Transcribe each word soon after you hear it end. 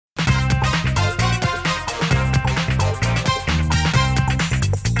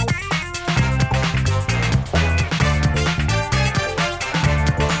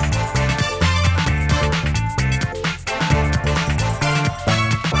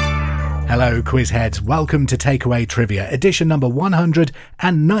Hello, quiz heads. Welcome to Takeaway Trivia, edition number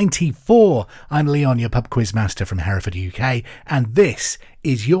 194. I'm Leon, your pub quiz master from Hereford, UK, and this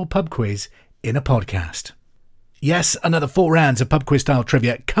is your pub quiz in a podcast. Yes, another 4 rounds of pub quiz style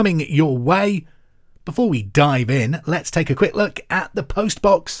trivia coming your way. Before we dive in, let's take a quick look at the post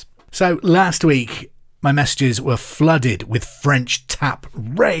box. So last week, my messages were flooded with French tap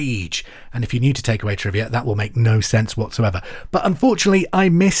rage. And if you're new to Takeaway Trivia, that will make no sense whatsoever. But unfortunately, I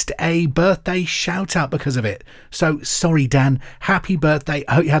missed a birthday shout out because of it. So sorry, Dan. Happy birthday.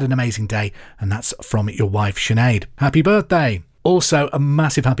 I hope you had an amazing day. And that's from your wife, Sinead. Happy birthday. Also, a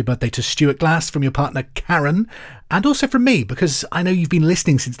massive happy birthday to Stuart Glass from your partner, Karen. And also from me, because I know you've been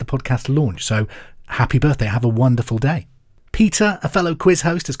listening since the podcast launched. So happy birthday. Have a wonderful day. Peter, a fellow quiz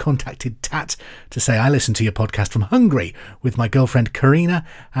host, has contacted Tat to say I listened to your podcast from Hungary with my girlfriend Karina.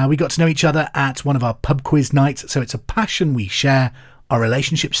 We got to know each other at one of our pub quiz nights, so it's a passion we share. Our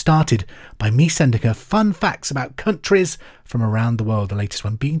relationship started by me sending her fun facts about countries from around the world, the latest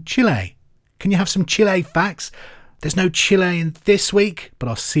one being Chile. Can you have some Chile facts? There's no Chile in this week, but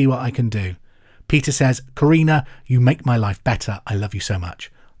I'll see what I can do. Peter says, Karina, you make my life better. I love you so much.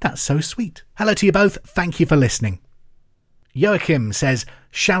 That's so sweet. Hello to you both. Thank you for listening. Joachim says,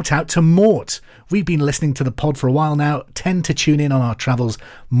 shout out to Mort. We've been listening to the pod for a while now, tend to tune in on our travels.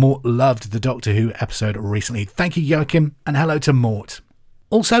 Mort loved the Doctor Who episode recently. Thank you, Joachim, and hello to Mort.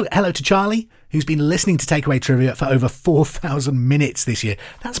 Also, hello to Charlie, who's been listening to Takeaway Trivia for over 4,000 minutes this year.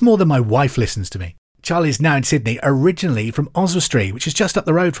 That's more than my wife listens to me. Charlie's now in Sydney, originally from Oswestry, which is just up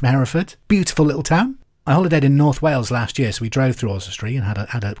the road from Hereford. Beautiful little town. I holidayed in North Wales last year, so we drove through Oswestry and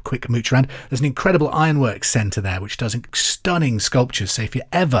had a quick mooch around. There's an incredible ironworks centre there, which does stunning sculptures. So if you're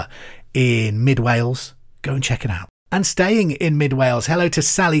ever in mid-Wales, go and check it out. And staying in mid-Wales, hello to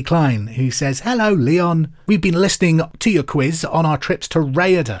Sally Klein, who says, hello, Leon. We've been listening to your quiz on our trips to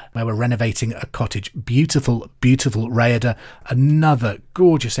Rhayader, where we're renovating a cottage. Beautiful, beautiful Rhayader, another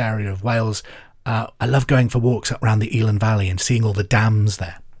gorgeous area of Wales. I love going for walks up around the Elan Valley and seeing all the dams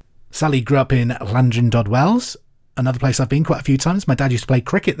there. Sally grew up in Llandrindod, another place I've been quite a few times. My dad used to play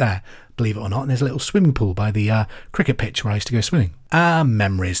cricket there, believe it or not, and there's a little swimming pool by the cricket pitch where I used to go swimming.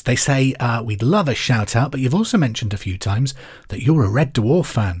 Memories. They say we'd love a shout out, but you've also mentioned a few times that you're a Red Dwarf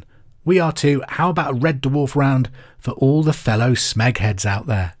fan. We are too. How about a Red Dwarf round for all the fellow smegheads out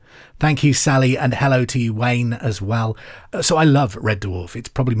there? Thank you, Sally, and hello to you, Wayne, as well. So I love Red Dwarf. It's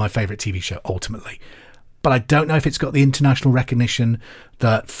probably my favourite TV show, ultimately. But I don't know if it's got the international recognition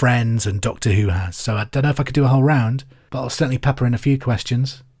that Friends and Doctor Who has. So I don't know if I could do a whole round, but I'll certainly pepper in a few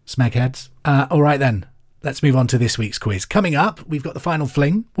questions. Smegheads. All right then, let's move on to this week's quiz. Coming up, we've got the final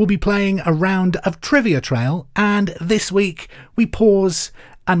fling. We'll be playing a round of Trivia Trail. And this week, we pause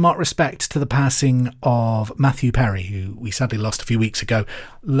and mark respect to the passing of Matthew Perry, who we sadly lost a few weeks ago.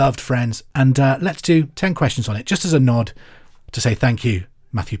 Loved Friends. And let's do 10 questions on it, just as a nod to say thank you,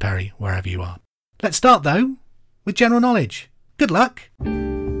 Matthew Perry, wherever you are. Let's start, though, with general knowledge. Good luck.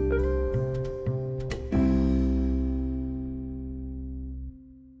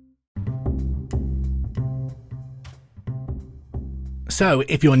 So,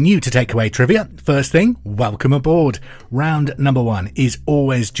 if you're new to Takeaway Trivia, first thing, welcome aboard. Round number 1 is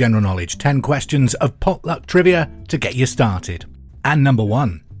always general knowledge. 10 questions of potluck trivia to get you started. And number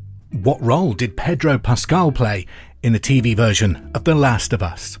 1, what role did Pedro Pascal play in the TV version of The Last of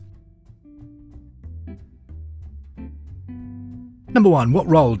Us? Number 1, what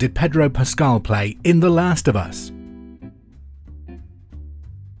role did Pedro Pascal play in The Last of Us?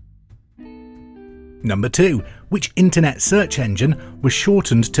 Number 2, which internet search engine was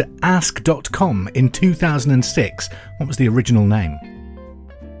shortened to ask.com in 2006? What was the original name?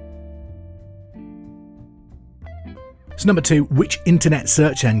 So number 2, which internet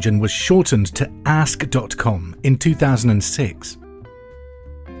search engine was shortened to ask.com in 2006?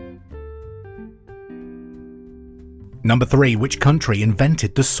 Number 3, which country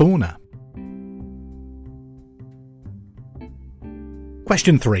invented the sauna?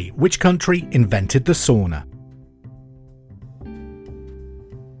 Question 3, which country invented the sauna?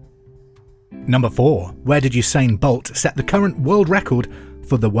 Number 4, where did Usain Bolt set the current world record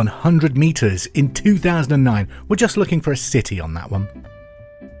for the 100 metres in 2009? We're just looking for a city on that one.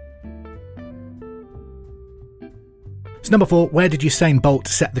 So number 4, where did Usain Bolt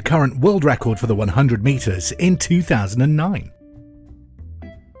set the current world record for the 100 metres in 2009?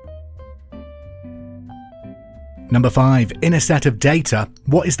 Number 5, in a set of data,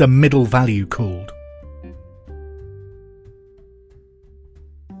 what is the middle value called?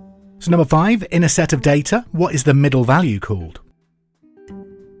 So number 5, in a set of data, what is the middle value called?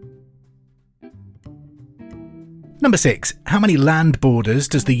 Number 6. How many land borders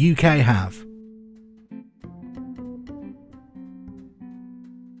does the UK have?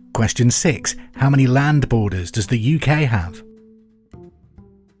 Question 6. How many land borders does the UK have?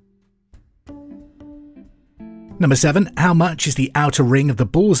 Number 7. How much is the outer ring of the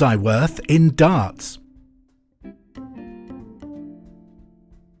bullseye worth in darts?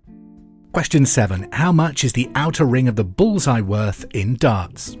 Question 7. How much is the outer ring of the bullseye worth in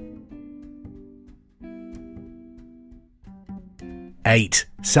darts? 8.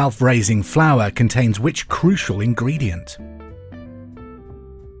 Self-raising flour contains which crucial ingredient?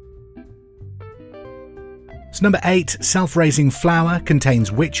 So number 8. Self-raising flour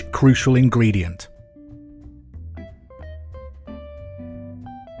contains which crucial ingredient?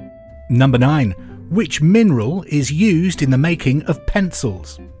 Number 9. Which mineral is used in the making of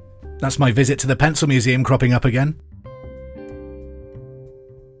pencils? That's my visit to the Pencil Museum cropping up again.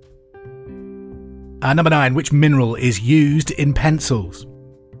 Number 9. Which mineral is used in pencils?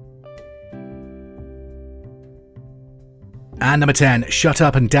 And number 10. Shut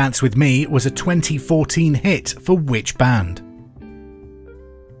Up and Dance With Me was a 2014 hit for which band?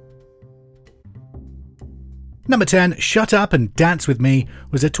 Number 10. Shut Up and Dance With Me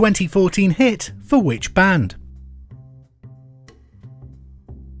was a 2014 hit for which band?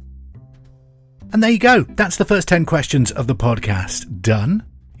 And there you go. That's the first 10 questions of the podcast done.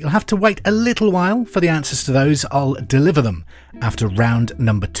 You'll have to wait a little while for the answers to those. I'll deliver them after round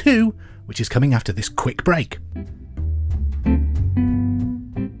number 2, which is coming after this quick break.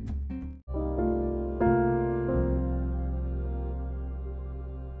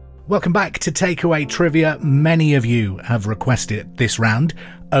 Welcome back to Takeaway Trivia. Many of you have requested this round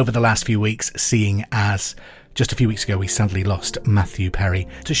over the last few weeks, seeing as just a few weeks ago we sadly lost Matthew Perry.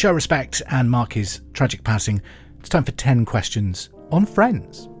 To show respect and mark his tragic passing, it's time for 10 questions on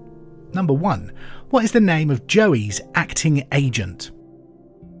Friends. Number 1. What is the name of Joey's acting agent?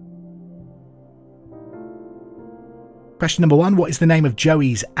 Question number 1. What is the name of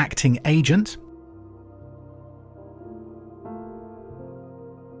Joey's acting agent?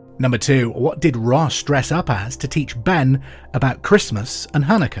 Number 2. What did Ross dress up as to teach Ben about Christmas and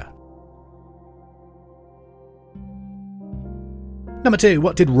Hanukkah? Number 2.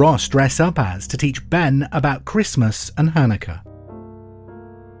 What did Ross dress up as to teach Ben about Christmas and Hanukkah?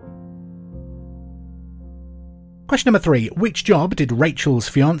 Question number 3. Which job did Rachel's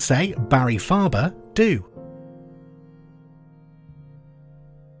fiancé, Barry Farber, do?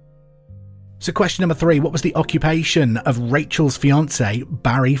 So question number 3, what was the occupation of Rachel's fiancé,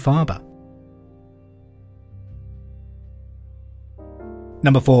 Barry Farber?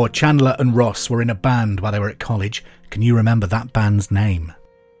 Number 4, Chandler and Ross were in a band while they were at college. Can you remember that band's name?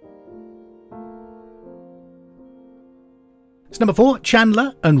 So number 4,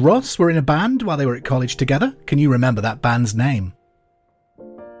 Chandler and Ross were in a band while they were at college together. Can you remember that band's name?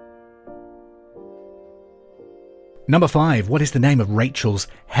 Number 5, what is the name of Rachel's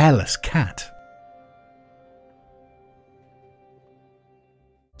hairless cat?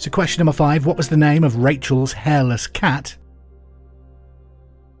 So question number 5, what was the name of Rachel's hairless cat?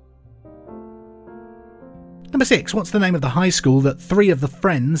 Number 6, what's the name of the high school that 3 of the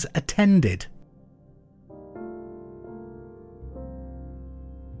friends attended?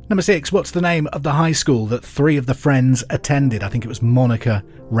 Number 6, what's the name of the high school that 3 of the friends attended? I think it was Monica,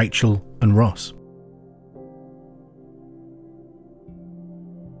 Rachel and Ross.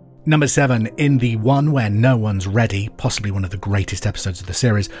 Number 7, in the one where no one's ready, possibly one of the greatest episodes of the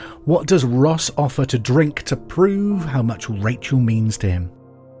series, what does Ross offer to drink to prove how much Rachel means to him?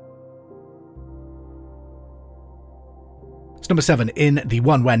 So number 7, in the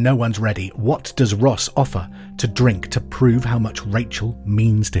one where no one's ready, what does Ross offer to drink to prove how much Rachel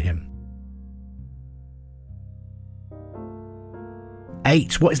means to him?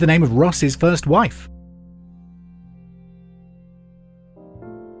 8, what is the name of Ross's first wife?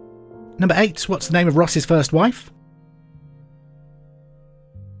 Number 8, what's the name of Ross's first wife?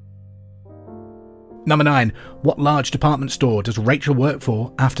 Number 9, what large department store does Rachel work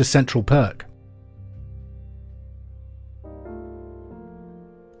for after Central Perk?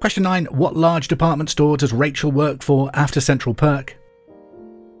 Question 9, what large department store does Rachel work for after Central Perk?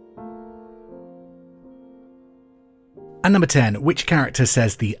 And number 10, which character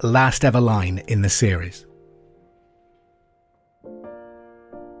says the last ever line in the series?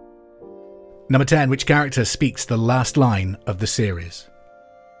 Number 10, which character speaks the last line of the series?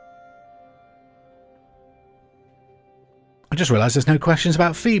 I just realised there's no questions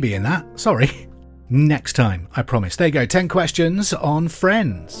about Phoebe in that. Sorry. Next time, I promise. There you go, 10 questions on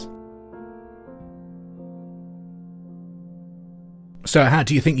Friends. So how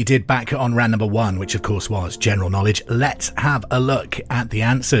do you think you did back on round number 1, which of course was general knowledge? Let's have a look at the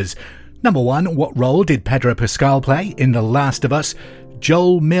answers. Number 1, what role did Pedro Pascal play in The Last of Us?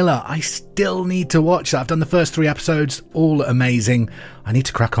 Joel Miller. I still need to watch that. I've done the first 3 episodes, all amazing. I need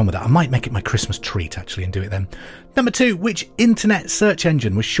to crack on with that. I might make it my Christmas treat actually and do it then. Number 2, which internet search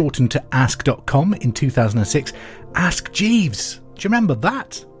engine was shortened to ask.com in 2006? Ask Jeeves. Do you remember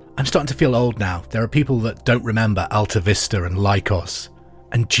that? I'm starting to feel old now. There are people that don't remember Alta Vista and Lycos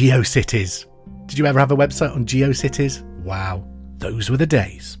and GeoCities. Did you ever have a website on GeoCities? Wow, those were the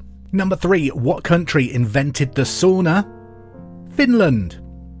days. Number 3, what country invented the sauna? Finland.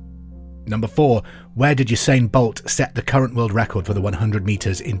 Number 4, where did Usain Bolt set the current world record for the 100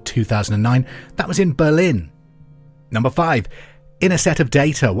 metres in 2009? That was in Berlin. Number 5, in a set of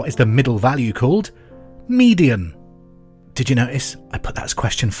data, what is the middle value called? Median. Did you notice I put that as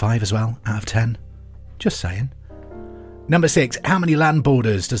question 5 as well, out of 10? Just saying. Number 6, how many land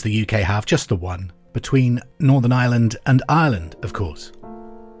borders does the UK have? Just the one. Between Northern Ireland and Ireland, of course.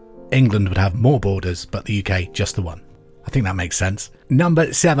 England would have more borders, but the UK, just the one. I think that makes sense.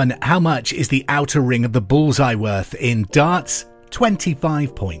 Number 7, how much is the outer ring of the bullseye worth in darts?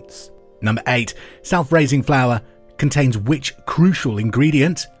 25 points. Number 8, self-raising flour contains which crucial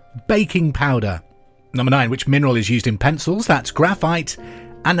ingredient? Baking powder. Number 9, which mineral is used in pencils? That's graphite.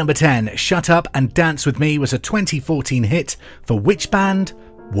 And number 10, Shut Up and Dance With Me was a 2014 hit for which band?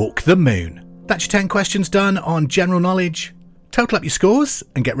 Walk the Moon. That's your 10 questions done on general knowledge. Total up your scores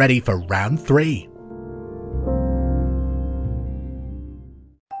and get ready for round 3.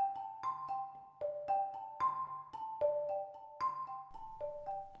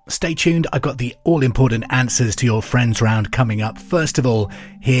 Stay tuned, I've got the all-important answers to your friends round coming up. First of all,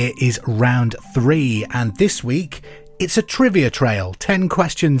 here is round 3, and this week it's a trivia trail, 10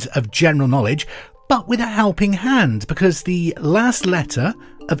 questions of general knowledge, but with a helping hand, because the last letter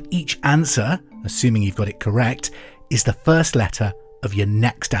of each answer, assuming you've got it correct, is the first letter of your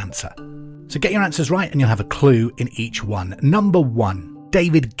next answer. So get your answers right and you'll have a clue in each one. Number 1,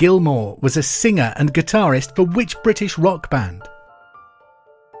 David Gilmour was a singer and guitarist for which British rock band?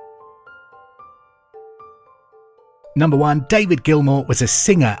 Number 1, David Gilmour was a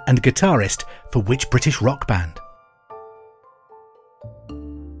singer and guitarist for which British rock band?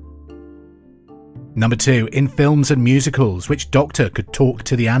 Number 2, in films and musicals, which doctor could talk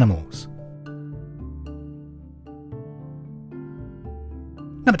to the animals?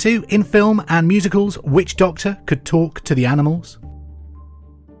 Number 2, in film and musicals, which doctor could talk to the animals?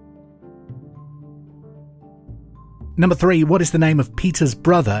 Number 3, what is the name of Peter's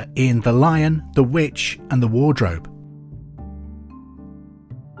brother in The Lion, the Witch and the Wardrobe?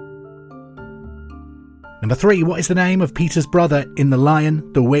 Number 3, what is the name of Peter's brother in The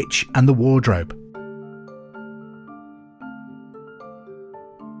Lion, the Witch and the Wardrobe?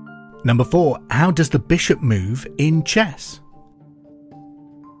 Number 4, how does the bishop move in chess?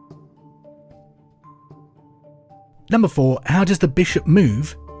 Number 4, how does the bishop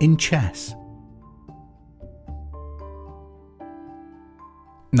move in chess?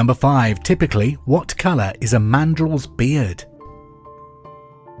 Number 5, typically, what colour is a mandrel's beard?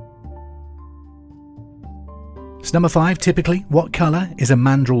 So number 5, typically, what colour is a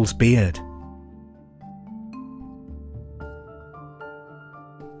mandrel's beard?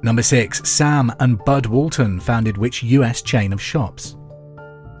 Number 6, Sam and Bud Walton founded which US chain of shops?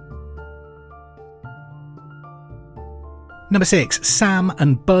 Number 6, Sam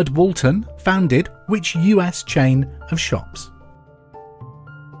and Bud Walton founded which US chain of shops?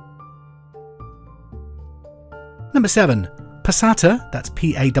 Number 7, passata, that's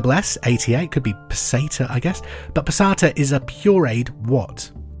P-A-S-S-A-T-A, could be passata I guess, but passata is a pureed what?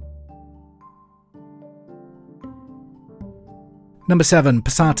 Number 7,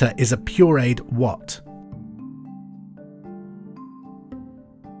 passata is a pureed what?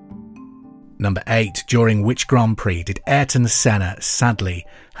 Number 8, during which Grand Prix did Ayrton Senna sadly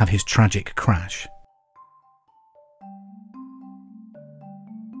have his tragic crash?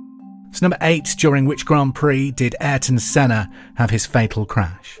 So number 8, during which Grand Prix did Ayrton Senna have his fatal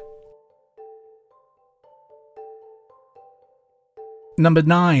crash? Number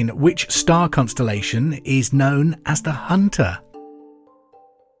 9, which star constellation is known as the Hunter?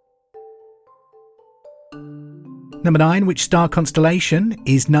 Number 9, which star constellation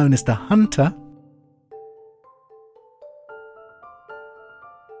is known as the Hunter?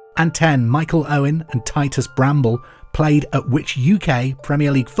 And 10, Michael Owen and Titus Bramble played at which UK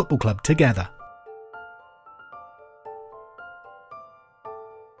Premier League football club together?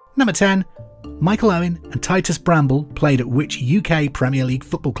 Number 10, Michael Owen and Titus Bramble played at which UK Premier League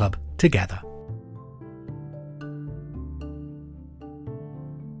football club together?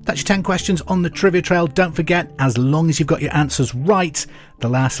 That's your 10 questions on the trivia trail. Don't forget, as long as you've got your answers right, the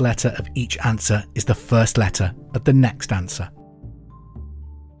last letter of each answer is the first letter of the next answer.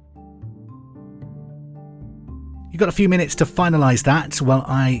 You've got a few minutes to finalise that while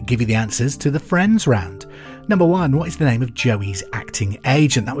I give you the answers to the friends round. Number 1, what is the name of Joey's acting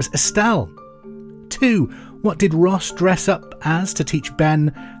agent? That was Estelle. 2, what did Ross dress up as to teach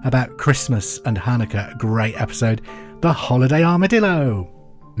Ben about Christmas and Hanukkah? Great episode. The Holiday Armadillo.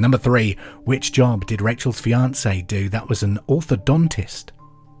 Number 3, which job did Rachel's fiancé do? That was an orthodontist.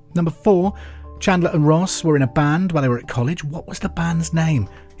 Number 4, Chandler and Ross were in a band while they were at college. What was the band's name?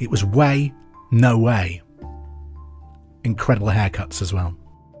 It was Way, No Way. Incredible haircuts as well.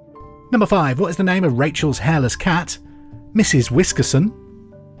 Number 5, what is the name of Rachel's hairless cat? Mrs. Whiskerson.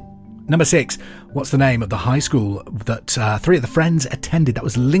 Number 6, what's the name of the high school that 3 of the friends attended? That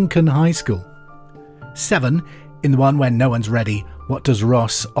was Lincoln High School. 7, in the one when no one's ready, what does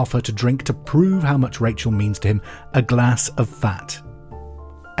Ross offer to drink to prove how much Rachel means to him? A glass of fat.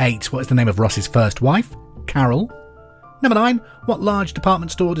 8, what is the name of Ross's first wife? Carol. Number 9, what large department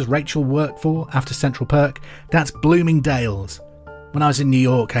store does Rachel work for after Central Perk? That's Bloomingdale's. When I was in New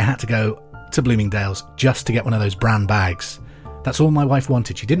York, I had to go to Bloomingdale's just to get one of those brown bags. That's all my wife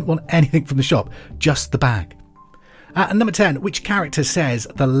wanted. She didn't want anything from the shop, just the bag. And number 10, which character says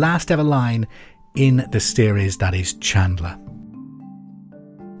the last ever line in the series? That is Chandler.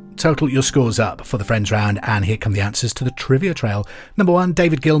 Total your scores up for the friends round, and here come the answers to the trivia trail. Number 1,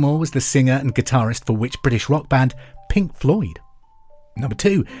 David Gilmour was the singer and guitarist for which British rock band? Pink Floyd. Number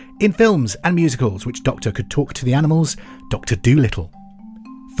 2, in films and musicals, which doctor could talk to the animals? Dr. Dolittle.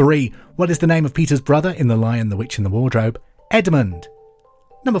 3, what is the name of Peter's brother in The Lion, the Witch and the Wardrobe? Edmund.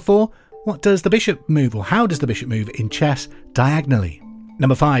 Number 4, what does the bishop move, or how does the bishop move in chess? Diagonally.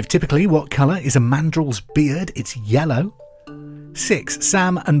 Number 5, typically what colour is a mandrel's beard? It's yellow. 6,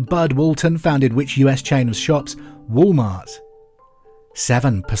 Sam and Bud Walton founded which US chain of shops? Walmart.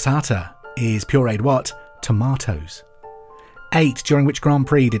 7, passata is pureed what? Tomatoes. 8, during which Grand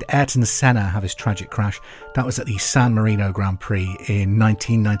Prix did Ayrton Senna have his tragic crash? That was at the San Marino Grand Prix in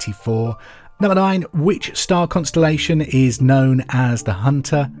 1994. Number 9, which star constellation is known as the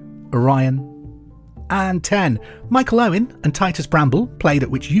Hunter? Orion. And 10, Michael Owen and Titus Bramble played at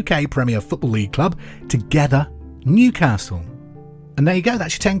which UK Premier Football League club? Together, Newcastle. And there you go,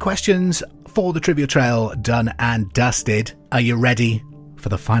 that's your 10 questions for the trivia trail done and dusted. Are you ready for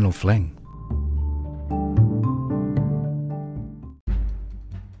the final fling?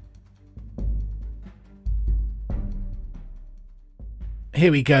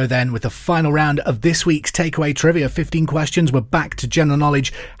 Here we go then with the final round of this week's takeaway trivia. 15 questions. We're back to general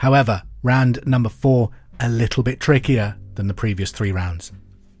knowledge. However, round number 4, a little bit trickier than the previous 3 rounds.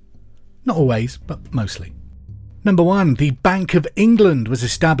 Not always, but mostly. Number 1, the Bank of England was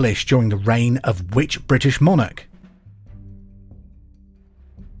established during the reign of which British monarch?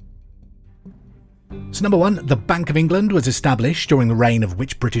 So number 1, the Bank of England was established during the reign of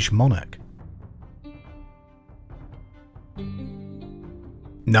which British monarch?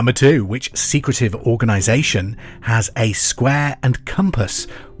 Number 2, which secretive organisation has a square and compass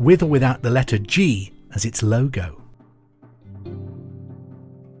with or without the letter G as its logo?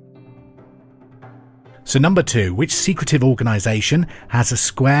 So number 2, which secretive organisation has a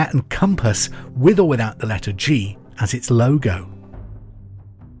square and compass with or without the letter G as its logo?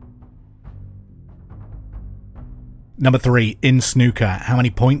 Number 3, in snooker, how many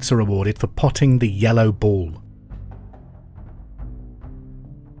points are awarded for potting the yellow ball?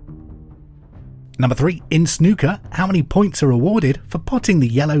 Number 3, in snooker, how many points are awarded for potting the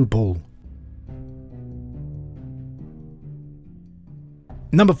yellow ball?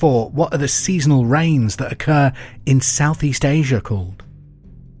 Number 4, what are the seasonal rains that occur in Southeast Asia called?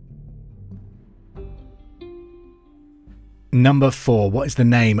 Number 4, what is the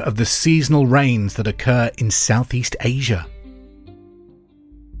name of the seasonal rains that occur in Southeast Asia?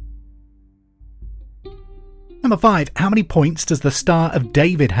 Number 5, how many points does the Star of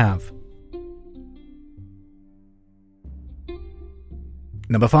David have?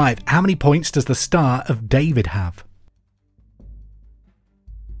 Number 5, how many points does the Star of David have?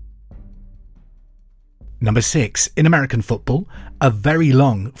 Number 6, in American football, a very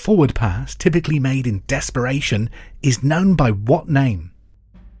long forward pass, typically made in desperation, is known by what name?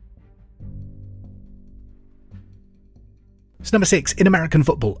 So number 6, in American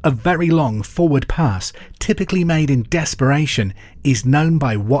football, a very long forward pass, typically made in desperation, is known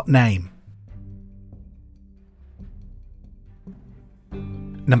by what name?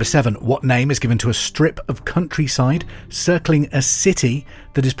 Number 7, what name is given to a strip of countryside circling a city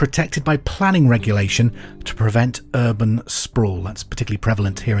that is protected by planning regulation to prevent urban sprawl? That's particularly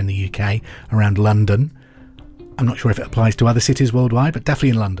prevalent here in the UK, around London. I'm not sure if it applies to other cities worldwide, but definitely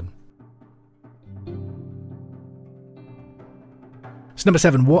in London. So number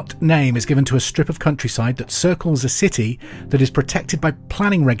 7, what name is given to a strip of countryside that circles a city that is protected by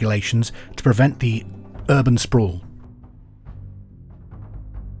planning regulations to prevent the urban sprawl?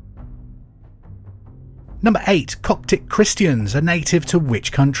 Number 8, Coptic Christians are native to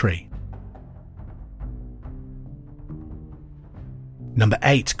which country? Number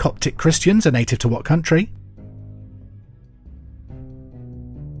 8, Coptic Christians are native to what country?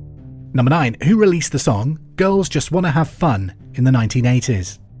 Number 9, who released the song Girls Just Wanna Have Fun in the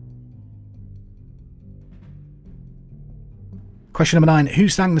 1980s? Question number 9, who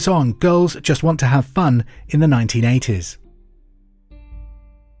sang the song Girls Just Want to Have Fun in the 1980s?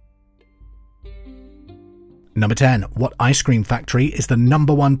 Number 10, what ice cream factory is the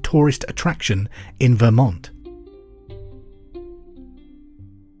number 1 tourist attraction in Vermont?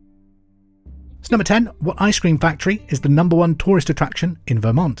 So number 10, what ice cream factory is the number 1 tourist attraction in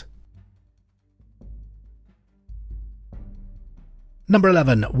Vermont? Number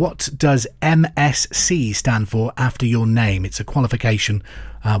 11, what does MSc stand for after your name? It's a qualification.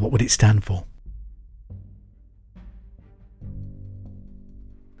 What would it stand for?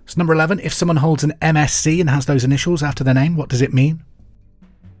 So number 11, if someone holds an MSc and has those initials after their name, what does it mean?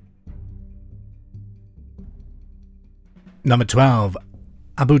 Number 12,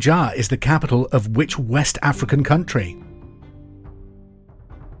 Abuja is the capital of which West African country?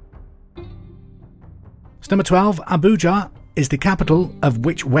 So number 12, Abuja is the capital of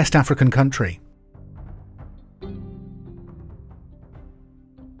which West African country?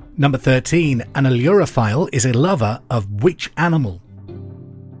 Number 13, an allurophile is a lover of which animal?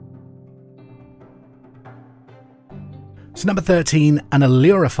 So number 13, an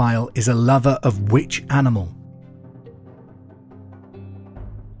allurophile is a lover of which animal?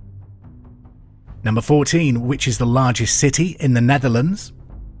 Number 14, which is the largest city in the Netherlands?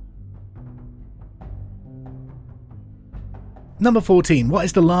 Number 14, what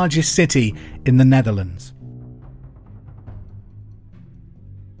is the largest city in the Netherlands?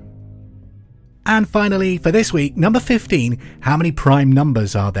 And finally, for this week, number 15, how many prime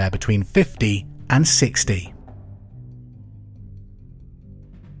numbers are there between 50 and 60?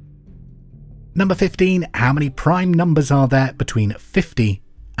 Number 15, how many prime numbers are there between 50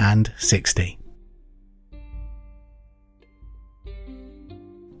 and 60?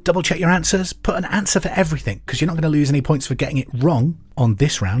 Double check your answers, put an answer for everything, because you're not going to lose any points for getting it wrong on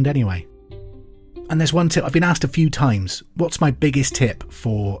this round anyway. And there's one tip I've been asked a few times. What's my biggest tip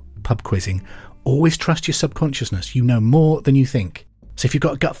for pub quizzing? Always trust your subconsciousness. You know more than you think. So if you've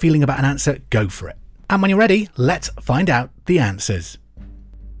got a gut feeling about an answer, go for it. And when you're ready, let's find out the answers.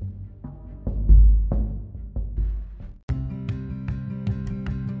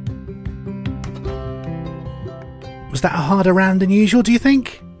 Was that a harder round than usual, do you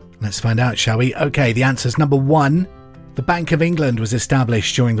think? Let's find out, shall we? Okay, the answer's number 1. The Bank of England was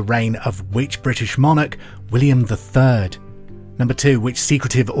established during the reign of which British monarch? William III. Number 2, which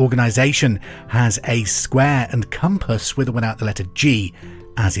secretive organisation has a square and compass with or without the letter G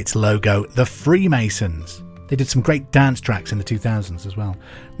as its logo? The Freemasons. They did some great dance tracks in the 2000s as well.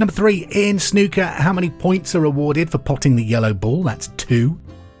 Number 3, in snooker, how many points are awarded for potting the yellow ball? That's 2.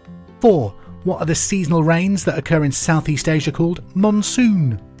 4. What are the seasonal rains that occur in Southeast Asia called?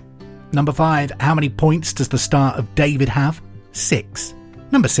 Monsoon. Number 5, how many points does the Star of David have? 6.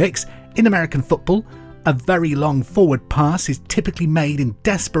 Number 6, in American football, a very long forward pass is typically made in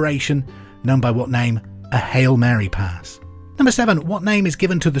desperation, known by what name? A Hail Mary pass. Number 7, what name is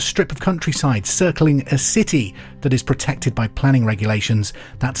given to the strip of countryside circling a city that is protected by planning regulations?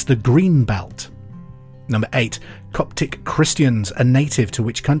 That's the Green Belt. Number 8, Coptic Christians are native to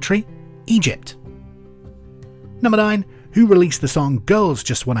which country? Egypt. Number 9, who released the song Girls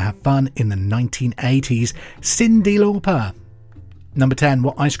Just Wanna Have Fun in the 1980s? Cyndi Lauper. Number 10,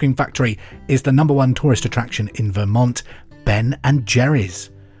 what ice cream factory is the number 1 tourist attraction in Vermont? Ben and Jerry's.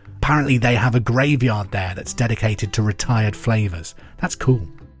 Apparently they have a graveyard there that's dedicated to retired flavours. That's cool.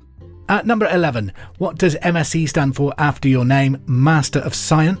 At number 11, what does MSc stand for after your name? Master of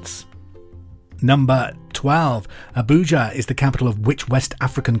Science. Number 12, Abuja is the capital of which West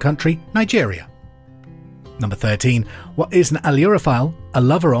African country? Nigeria. Number 13, what is an allurophile? A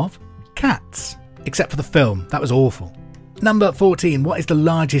lover of cats. Except for the film, that was awful. Number 14, what is the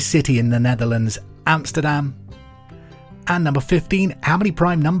largest city in the Netherlands? Amsterdam. And number 15, how many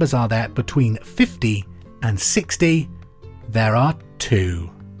prime numbers are there between 50 and 60? There are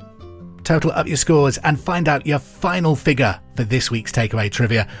 2. Total up your scores and find out your final figure for this week's Takeaway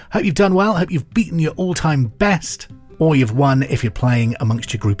Trivia. Hope you've done well, hope you've beaten your all-time best, or you've won if you're playing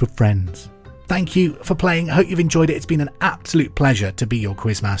amongst your group of friends. Thank you for playing. Hope you've enjoyed it. It's been an absolute pleasure to be your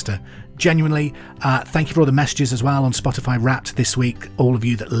quizmaster. Genuinely, thank you for all the messages as well on Spotify Wrapped this week. All of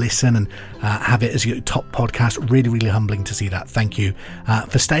you that listen and have it as your top podcast. Really, really humbling to see that. Thank you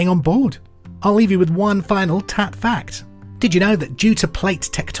for staying on board. I'll leave you with one final TAT fact. Did you know that due to plate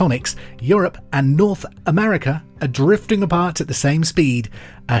tectonics, Europe and North America are drifting apart at the same speed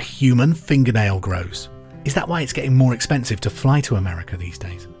a human fingernail grows? Is that why it's getting more expensive to fly to America these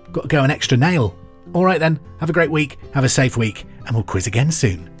days? Got to go an extra nail. All right then, have a great week, have a safe week, and we'll quiz again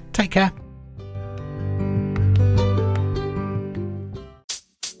soon. Take care.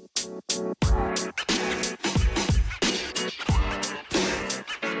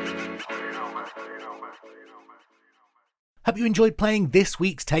 Hope you enjoyed playing this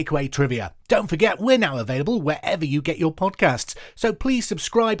week's Takeaway Trivia. Don't forget, we're now available wherever you get your podcasts. So please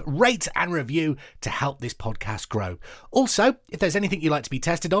subscribe, rate and review to help this podcast grow. Also, if there's anything you'd like to be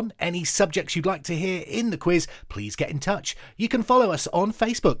tested on, any subjects you'd like to hear in the quiz, please get in touch. You can follow us on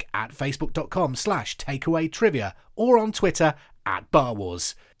Facebook at facebook.com/takeawaytrivia or on Twitter at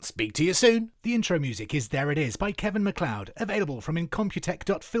BarWars. Speak to you soon. The intro music is There It Is by Kevin MacLeod, available from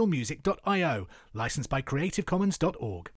incomputech.filmmusic.io, licensed by creativecommons.org.